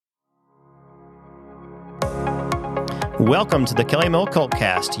Welcome to the Kelly Mill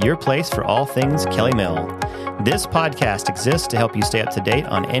Cultcast, your place for all things Kelly Mill. This podcast exists to help you stay up to date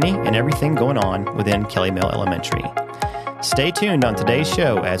on any and everything going on within Kelly Mill Elementary. Stay tuned on today's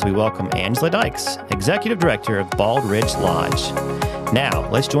show as we welcome Angela Dikes, Executive Director of Bald Ridge Lodge. Now,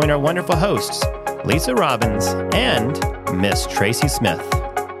 let's join our wonderful hosts, Lisa Robbins and Miss Tracey Smith.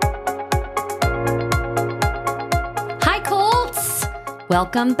 Hi, Colts.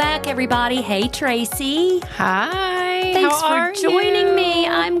 Welcome back, everybody. Hey, Tracey. Hi. Thanks How for joining me.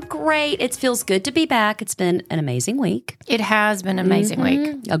 I'm great. It feels good to be back. It's been an amazing week. It has been an amazing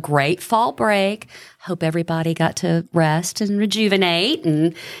week. A great fall break. Hope everybody got to rest and rejuvenate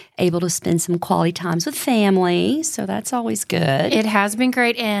and able to spend some quality times with family. So that's always good. It has been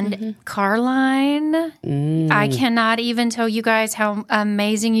great. And Carline, I cannot even tell you guys how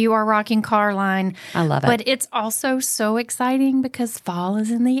amazing you are rocking Carline. I love it. But it's also so exciting because fall is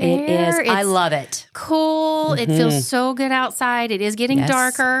in the air. It is. It's I love it. Cool. It feels so good outside. It is getting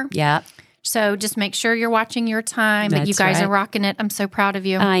darker. Yeah. So just make sure you're watching your time, but you guys are rocking it. I'm so proud of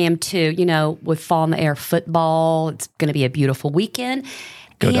you. I am too. You know, with fall in the air football, it's going to be a beautiful weekend.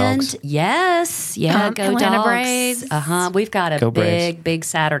 Go Dogs. Yes. Yeah, go Atlanta Dogs. Braves. We've got a big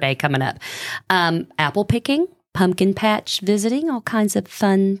Saturday coming up. Apple picking, pumpkin patch visiting, all kinds of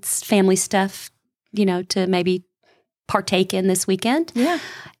fun family stuff, you know, to maybe partake in this weekend. Yeah.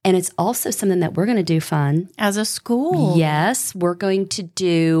 And it's also something that we're going to do fun. As a school. Yes. We're going to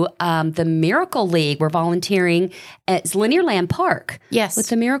do the Miracle League. We're volunteering at Linear Land Park. Yes. With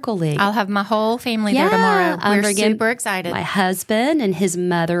the Miracle League. I'll have my whole family there tomorrow. We're super excited. My husband and his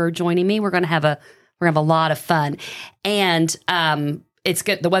mother are joining me. We're going to have a lot of fun. And it's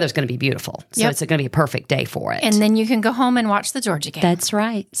good. The weather's going to be beautiful. So it's going to be a perfect day for it. And then you can go home and watch the Georgia game. That's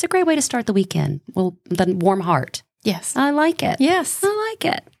right. It's a great way to start the weekend. Well, with a warm heart. Yes. I like it. Yes. I like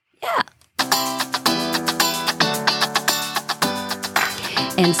it. Yeah.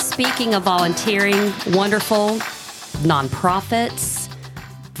 And speaking of volunteering, wonderful nonprofits,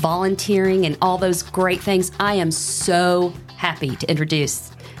 volunteering, and all those great things, I am so happy to introduce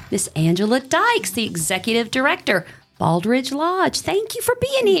Miss Angela Dikes, the Executive Director, Bald Ridge Lodge. Thank you for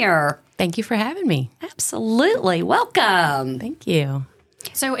being here. Thank you for having me. Absolutely. Welcome. Thank you.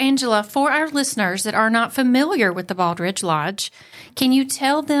 So, Angela, for our listeners that are not familiar with the Bald Ridge Lodge, can you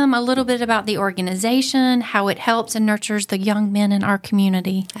tell them a little bit about the organization, how it helps and nurtures the young men in our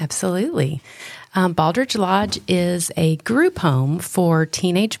community? Absolutely. Bald Ridge Lodge is a group home for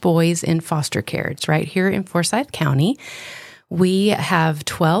teenage boys in foster care. It's right here in Forsyth County. We have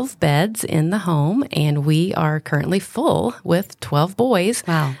 12 beds in the home, and we are currently full with 12 boys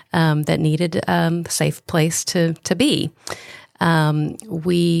that needed a safe place to be.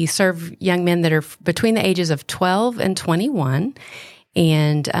 We serve young men that are between the ages of 12 and 21.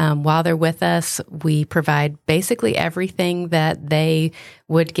 And while they're with us, we provide basically everything that they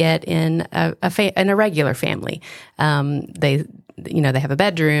would get in a regular family. They have a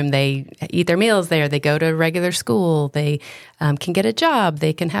bedroom, they eat their meals there, they go to regular school, they can get a job,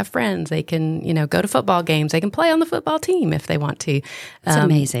 they can have friends, they can, go to football games, they can play on the football team if they want to. It's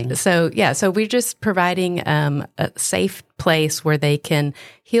amazing. So we're just providing a safe place where they can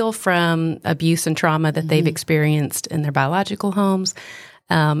heal from abuse and trauma that they've experienced in their biological homes.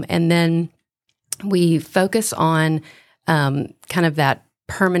 And then we focus on kind of that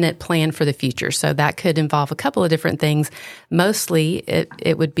permanent plan for the future. So that could involve a couple of different things. Mostly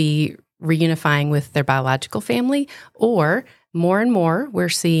it would be reunifying with their biological family, or more and more we're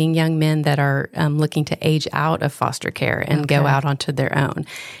seeing young men that are looking to age out of foster care and go out onto their own.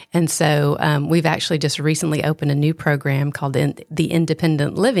 And so we've actually just recently opened a new program called the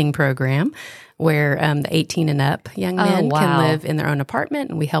Independent Living Program, where the 18 and up young men can live in their own apartment,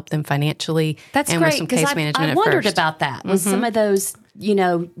 and we help them financially. That's and great, with some case management I wondered first. about that with some of those,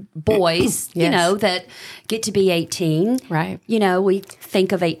 boys, that get to be 18. Right. We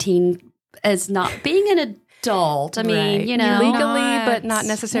think of 18 as not being an adult. I mean, legally, but not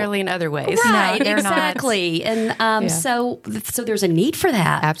necessarily in other ways. Right, No, they're exactly. And so there's a need for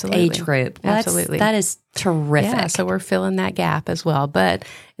that age group. Well, Absolutely. That is terrific. Yeah, so we're filling that gap as well. But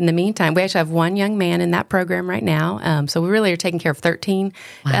in the meantime, we actually have one young man in that program right now. So we really are taking care of 13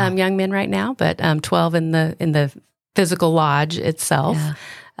 young men right now, but 12 in the physical lodge itself.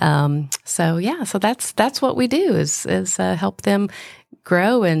 Yeah. So that's what we do is help them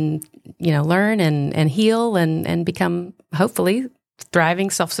grow and learn and heal and become hopefully thriving,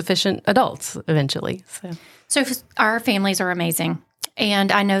 self-sufficient adults eventually. So our families are amazing.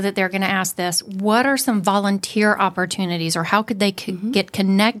 And I know that they're going to ask this. What are some volunteer opportunities, or how could they get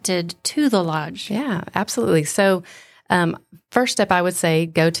connected to the lodge? Yeah, absolutely. So First step, I would say,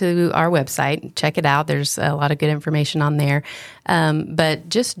 go to our website, check it out. There's a lot of good information on there. But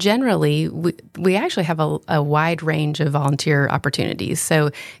just generally, we actually have a wide range of volunteer opportunities. So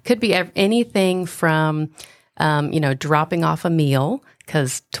it could be anything from, dropping off a meal,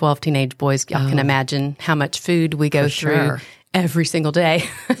 because 12 teenage boys, y'all can imagine how much food we go through every single day.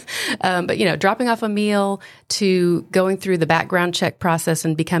 But, dropping off a meal to going through the background check process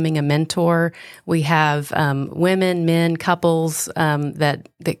and becoming a mentor. We have women, men, couples that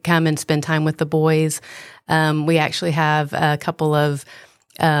come and spend time with the boys. We actually have a couple of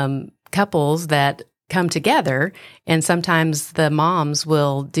couples that come together, and sometimes the moms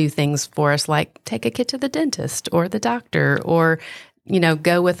will do things for us, like take a kid to the dentist or the doctor, or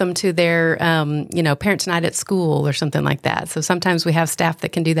go with them to their, parents' night at school or something like that. So sometimes we have staff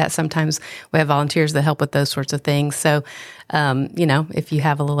that can do that. Sometimes we have volunteers that help with those sorts of things. So, if you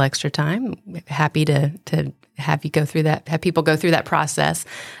have a little extra time, happy to have you go through that, have people go through that process.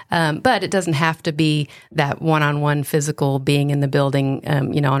 But it doesn't have to be that one-on-one physical being in the building,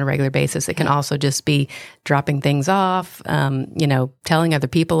 on a regular basis. It can also just be dropping things off, telling other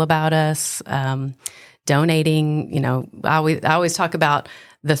people about us, donating. I always talk about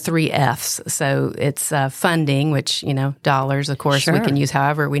the 3 F's. So it's funding, which, dollars, of course, we can use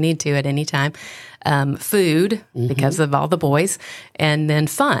however we need to at any time. Food, because of all the boys, and then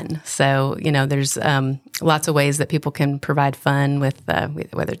fun. So, there's lots of ways that people can provide fun with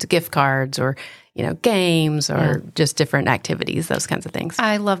whether it's gift cards or, games or just different activities, those kinds of things.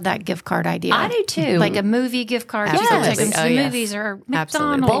 I love that gift card idea. I do too. Like a movie gift card. Absolutely. Take them to the movies or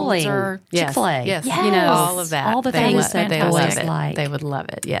McDonald's bowling or Chick-fil-A. Yes. All of that. All the things that they boys love it. like. They would love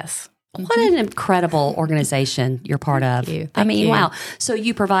it. Yes. What an incredible organization you're part of. Thank you. Wow. So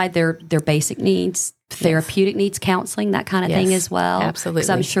you provide their basic needs, therapeutic needs, counseling, that kind of thing as well. Absolutely. Because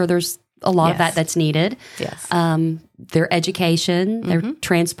I'm sure there's a lot of that's needed. Yes. Their education, they're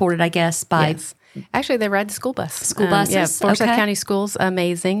transported, I guess, by... Yes. Actually, they ride the school bus. School buses? Forsyth County Schools,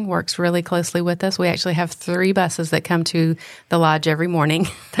 amazing, works really closely with us. We actually have 3 buses that come to the lodge every morning.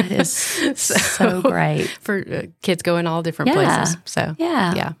 That is so great. For kids going all different places. So,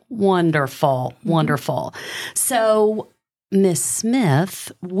 yeah. Wonderful. So, Miss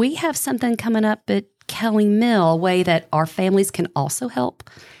Smith, we have something coming up at Kelly Mill, a way that our families can also help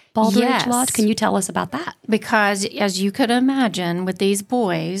Baldridge Lodge. Can you tell us about that? Because as you could imagine with these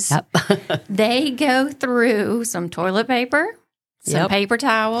boys, they go through some toilet paper, some paper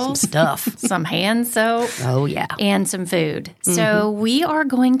towels, some stuff, some hand soap. Oh, yeah. And some food. So we are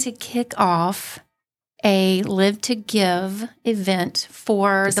going to kick off a Live to Give event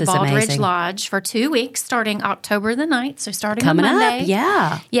for the Baldridge Lodge for 2 weeks, starting October the 9th. So starting coming on Monday. Up,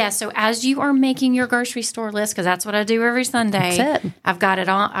 yeah. Yeah, so as you are making your grocery store list, because that's what I do every Sunday. That's it. I've got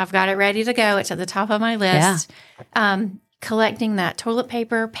it ready to go. It's at the top of my list. Yeah. Collecting that toilet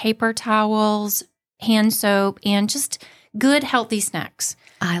paper, paper towels, hand soap, and just good, healthy snacks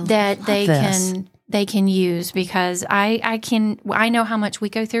that they can use, because I know how much we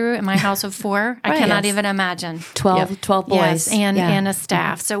go through in my house of 4. I cannot even imagine. 12 boys. Yes, and a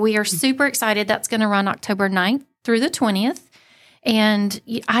staff. So we are super excited. That's going to run October 9th through the 20th. And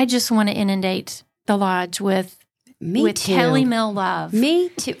I just want to inundate the lodge with Kelly Mill love. Me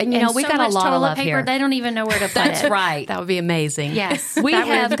too. And we got a lot of love paper, here. They don't even know where to put That's it. Right. That would be amazing. Yes.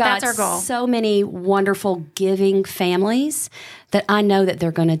 That's our goal. So many wonderful giving families that I know that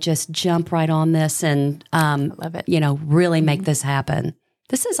they're going to just jump right on this and love it. Really make this happen.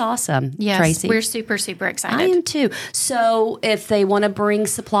 This is awesome, yes, Tracey. We're super, super excited. I am too. So if they want to bring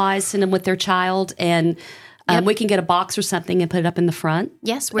supplies, send them with their child, and we can get a box or something and put it up in the front.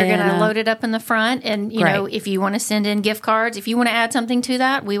 Yes, we're going to load it up in the front. And, if you want to send in gift cards, if you want to add something to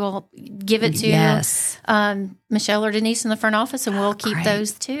that, we will give it to Michelle or Denise in the front office, and we'll keep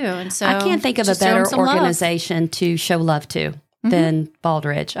those too. And so I can't think of a better organization to show love to than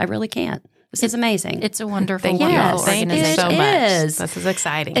Baldridge. I really can't. This is amazing. It's a wonderful, wonderful organization. Thank you so much. Is. This is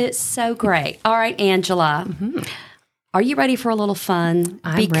exciting. It's so great. All right, Angela. Are you ready for a little fun?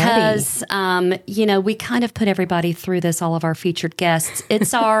 I'm because, we kind of put everybody through this, all of our featured guests.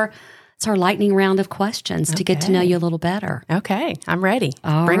 It's our lightning round of questions to get to know you a little better. Okay, I'm ready.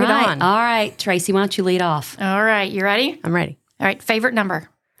 Bring it on. All right, Tracey, why don't you lead off? All right, you ready? I'm ready. All right, favorite number?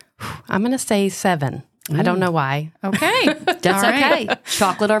 I'm going to say 7. I don't know why. Okay. That's okay.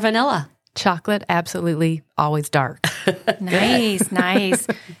 Chocolate or vanilla? Chocolate, absolutely, always dark. Nice.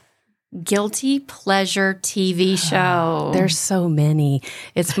 Guilty pleasure TV show. There's so many.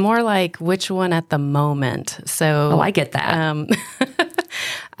 It's more like which one at the moment. So I get that.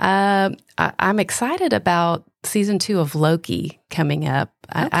 I'm excited about season 2 of Loki. coming up.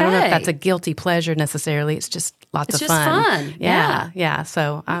 I don't know if that's a guilty pleasure necessarily. It's just lots of fun. Yeah.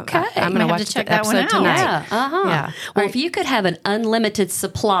 So I'm going to watch check the episode tonight. Yeah. Well, if you could have an unlimited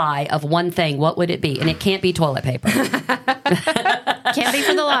supply of one thing, what would it be? And it can't be toilet paper. Can't be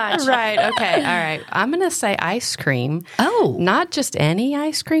for the lodge. Right. Okay. All right. I'm going to say ice cream. Oh. Not just any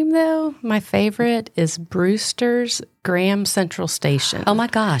ice cream, though. My favorite is Brewster's Graham Central Station. Oh, my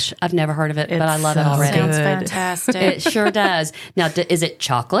gosh. I've never heard of it, but I love it already. Sounds fantastic. It sure does. Now, is it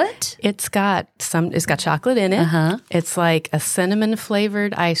chocolate? It's got chocolate in it. Uh-huh. It's like a cinnamon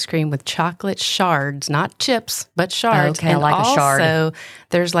flavored ice cream with chocolate shards, not chips, but shards. Okay, I like a shard. Also,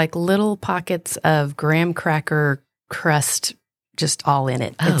 there's like little pockets of graham cracker crust just all in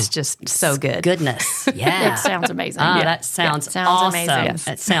it. It's just so good. Goodness. Yeah. It sounds amazing. That sounds awesome. amazing. Yes.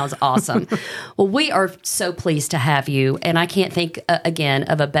 That sounds awesome. Well, we are so pleased to have you. And I can't think, again,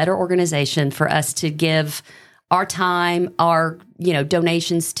 of a better organization for us to give our time, our,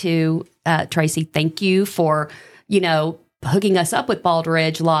 donations to. Tracey, thank you for, hooking us up with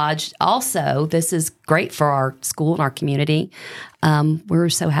Baldridge Lodge. Also, this is great for our school and our community. We're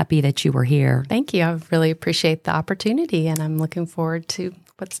so happy that you were here. Thank you. I really appreciate the opportunity, and I'm looking forward to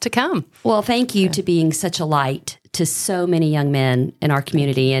what's to come. Well, thank you to being such a light to so many young men in our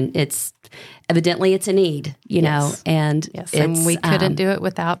community. And it's evidently it's a need, know, and and we couldn't do it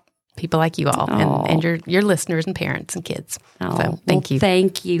without people like you all and your listeners and parents and kids. So thank you.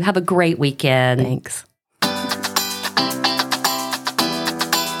 Thank you. Have a great weekend. Thanks.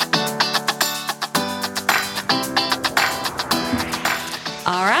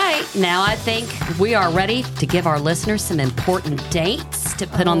 All right. Now I think we are ready to give our listeners some important dates to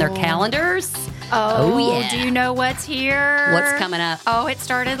put on their calendars. Oh, yeah. Do you know what's here? What's coming up? Oh, it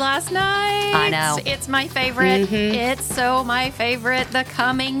started last night. I know. It's my favorite. Mm-hmm. It's so my favorite. The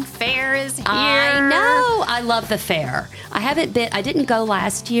coming fair is here. I know. I love the fair. I didn't go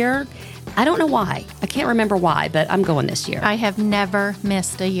last year. I don't know why. I can't remember why, but I'm going this year. I have never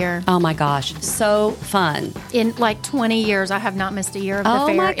missed a year. Oh my gosh. So fun. In like 20 years, I have not missed a year of the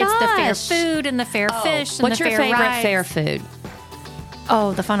fair. My gosh. It's the fair food and the fair fish and What's the your fair favorite rides. fair food?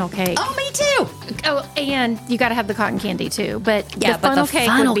 Oh, the funnel cake. Oh, me too. Oh, and you got to have the cotton candy too. But yeah, the funnel cake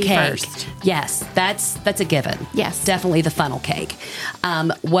would be first. Yes, that's a given. Yes, definitely the funnel cake.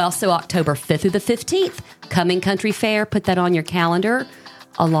 So October 5th through the 15th, Coming Country Fair. Put that on your calendar,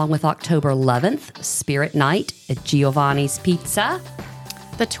 along with October 11th, Spirit Night at Giovanni's Pizza.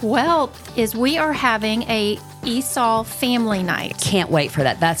 The 12th is we are having a Esau family night. Can't wait for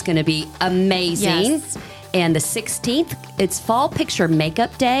that. That's going to be amazing. Yes. And the 16th, it's Fall Picture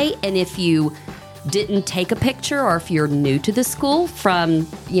Makeup Day. And if you didn't take a picture or if you're new to the school from,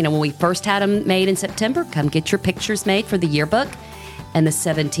 when we first had them made in September, come get your pictures made for the yearbook. And the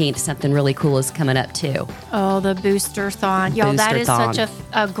 17th, something really cool is coming up too. Oh, the Booster-thon. Y'all, that is such a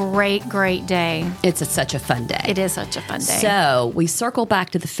great, great day. It's such a fun day. It is such a fun day. So we circle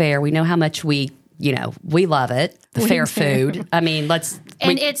back to the fair. We know how much we love it. The fair food. I mean,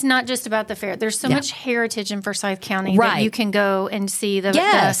 it's not just about the fair. There's so much heritage in Forsyth County right. that you can go and see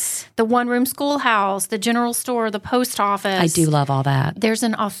the one-room schoolhouse, the general store, the post office. I do love all that. There's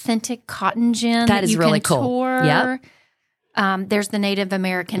an authentic cotton gin that is you really can cool. Tour. Yep. There's the Native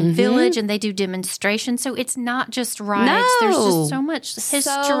American village, and they do demonstrations. So it's not just rides. No. There's just so much history.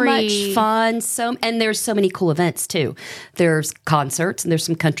 So much fun. And there's so many cool events, too. There's concerts, and there's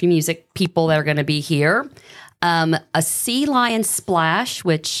some country music people that are going to be here. A sea lion splash,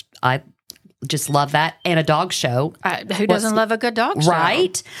 which I just love that, and a dog show. Who doesn't love a good dog show?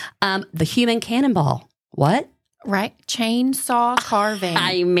 Right. The human cannonball. What? Right. Chainsaw carving.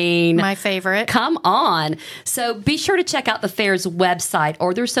 I mean, my favorite. Come on. So be sure to check out the fair's website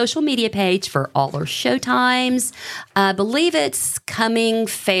or their social media page for all our show times. I believe it's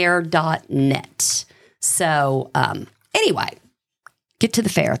comingfair.net. So anyway, get to the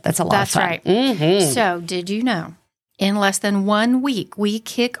fair. That's a lot of fun. That's right. Mm-hmm. So did you know, in less than 1 week, we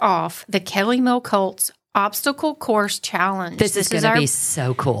kick off the Kelly Mill Colts Obstacle Course Challenge. This is going to be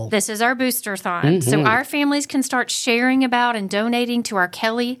so cool. This is our Booster-thon. Mm-hmm. So our families can start sharing about and donating to our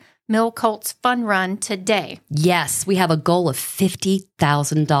Kelly Mill Colts Fun Run today. Yes, we have a goal of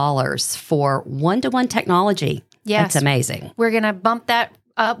 $50,000 for one-to-one technology. Yes. That's amazing. We're going to bump that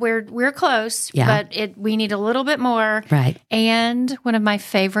up. We're close, but we need a little bit more. Right. And one of my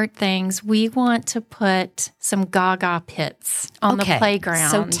favorite things, we want to put some Gaga pits on the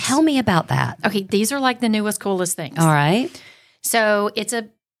playground. So tell me about that. Okay, these are like the newest, coolest things. All right. So it's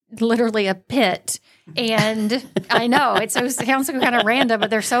literally a pit. And I know, it sounds kind of random, but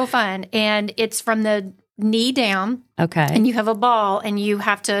they're so fun. And it's from the knee down. Okay. And you have a ball and you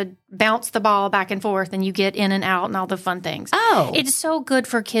have to bounce the ball back and forth and you get in and out and all the fun things. Oh. It's so good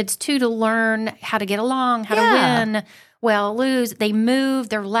for kids, too, to learn how to get along, how to win, well, lose. They move,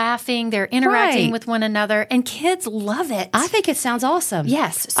 they're laughing, they're interacting with one another, and kids love it. I think it sounds awesome.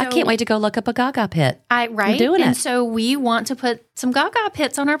 Yes. So I can't wait to go look up a Gaga pit. Right? Doing and it. so we want to put some Gaga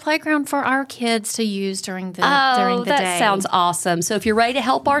pits on our playground for our kids to use during the day. That sounds awesome. So if you're ready to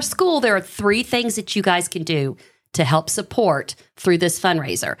help our school, there are 3 things that you guys can do to help support through this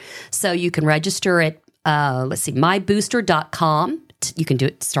fundraiser. So you can register at, mybooster.com. You can do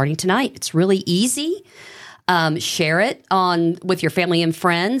it starting tonight. It's really easy. Share it with your family and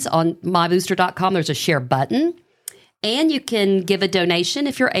friends on mybooster.com. There's a share button. And you can give a donation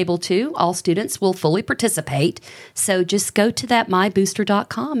if you're able to. All students will fully participate. So just go to that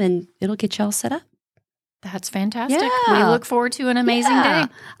mybooster.com and it'll get you all set up. That's fantastic. Yeah. We look forward to an amazing day.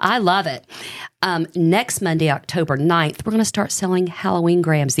 I love it. Next Monday, October 9th, we're going to start selling Halloween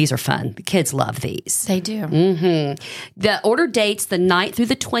grams. These are fun. The kids love these. They do. Mm-hmm. The order date's the 9th through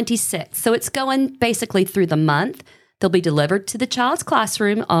the 26th. So it's going basically through the month. They'll be delivered to the child's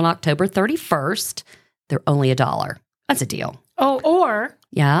classroom on October 31st. They're only $1. That's a deal. Oh, or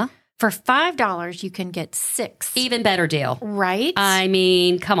Yeah. for $5, you can get 6. Even better deal. Right? I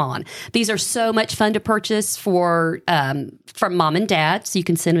mean, come on. These are so much fun to purchase from mom and dad. So you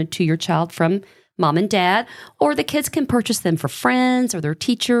can send them to your child from mom and dad, or the kids can purchase them for friends or their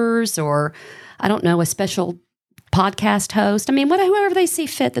teachers, or I don't know, a special podcast host. I mean, whoever they see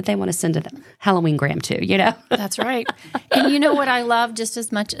fit that they want to send a Halloween gram to, you know? That's right. And you know what I love just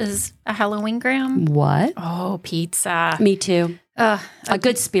as much as a Halloween gram? What? Oh, pizza. Me too. A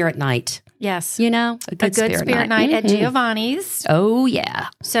good spirit night. Yes. You know, a good spirit night at Giovanni's. Oh, yeah.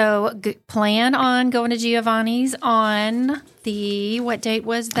 So plan on going to Giovanni's on what date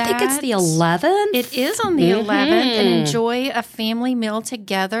was that? I think it's the 11th. It is on the 11th, and enjoy a family meal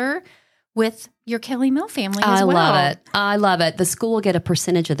together with your Kelly Mill family as well. I love it. The school will get a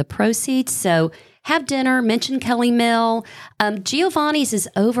percentage of the proceeds. So have dinner, mention Kelly Mill. Giovanni's is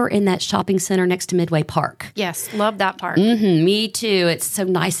over in that shopping center next to Midway Park. Yes, love that park. Mm-hmm, me too. It's so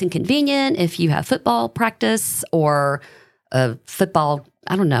nice and convenient if you have football practice or a football,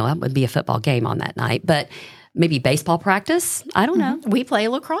 I don't know, it would be a football game on that night, but maybe baseball practice. I don't know. We play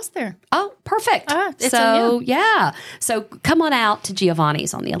lacrosse there. Oh, perfect. So come on out to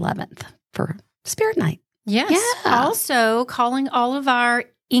Giovanni's on the 11th for Spirit Night. Yes. Yeah. Also, calling all of our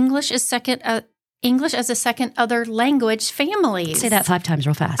English as a second other language families. Say that 5 times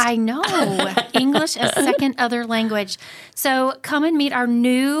real fast. I know. English as second other language. So come and meet our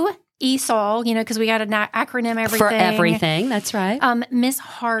new ESOL, because we got an acronym everything. For everything. That's right. Miss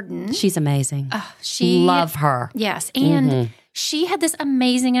Harden. She's amazing. Love her. Yes. And she had this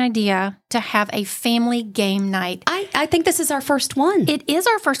amazing idea to have a family game night. I think this is our first one. It is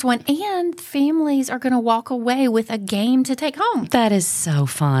our first one, and families are going to walk away with a game to take home. That is so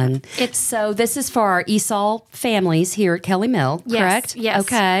fun. So this is for our ESOL families here at Kelly Mill, correct? Yes.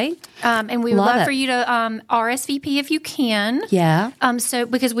 Okay. And we would love for you to RSVP if you can. Yeah. So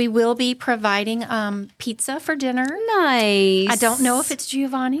because we will be providing pizza for dinner. Nice. I don't know if it's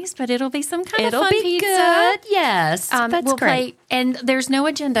Giovanni's, but it'll be some kind of fun be pizza. Good. Yes. That's great. And there's no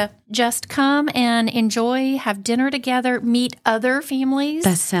agenda. Just come and enjoy, have dinner together, meet other families.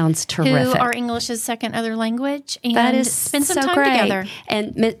 That sounds terrific. Who are English as second other language, and that is spend some so time great. together.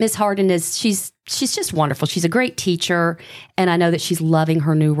 And Miss Harden she's just wonderful. She's a great teacher, and I know that she's loving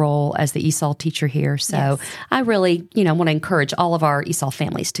her new role as the ESOL teacher here. So I really, want to encourage all of our ESOL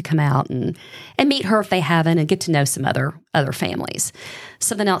families to come out and meet her if they haven't, and get to know some other families.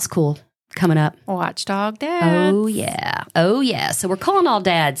 Something else cool coming up. Watchdog Dad. Oh, yeah. So we're calling all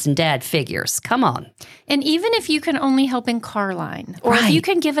dads and dad figures. Come on. And even if you can only help in car line, or if you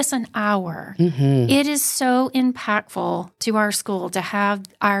can give us an hour, it is so impactful to our school to have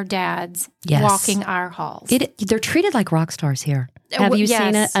our dads walking our halls. They're treated like rock stars here. Have you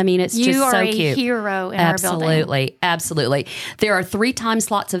seen it? I mean, it's just so cute. You are a hero in our building. Absolutely. There are 3 time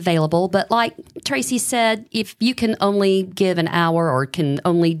slots available, but like Tracey said, if you can only give an hour or can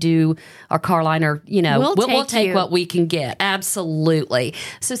only do our car line, or we'll take what we can get. Absolutely.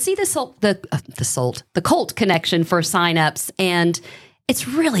 So see the Colt Connection for signups, and it's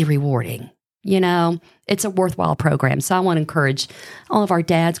really rewarding. It's a worthwhile program. So I want to encourage all of our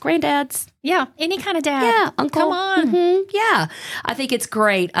dads, granddads. Yeah, any kind of dad. Yeah, uncle. Come on. Mm-hmm. Yeah, I think it's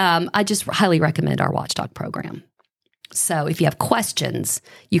great. I just highly recommend our Watchdog program. So if you have questions,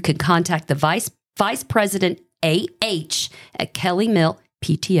 you can contact the Vice President AH at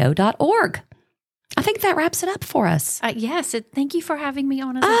kellymillpto.org. I think that wraps it up for us. Yes. Thank you for having me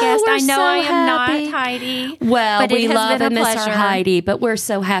on as a guest. I know I am not Heidi. Well, but we love and miss pleasure. Heidi, but we're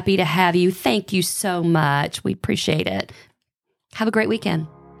so happy to have you. Thank you so much. We appreciate it. Have a great weekend.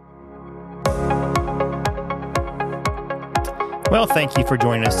 Well, thank you for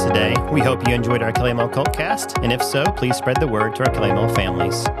joining us today. We hope you enjoyed our Kelly Mill Cultcast, and if so, please spread the word to our Kelly Mill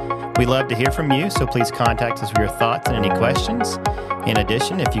families. We love to hear from you, so please contact us with your thoughts and any questions. In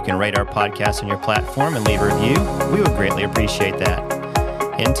addition, if you can rate our podcast on your platform and leave a review, we would greatly appreciate that.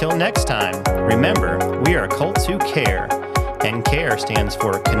 Until next time, remember, we are Colts who care, and CARE stands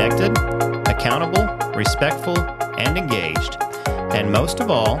for connected, accountable, respectful, and engaged. And most of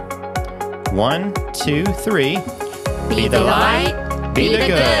all, 1, 2, 3, be the light, be the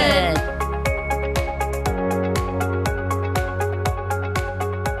good.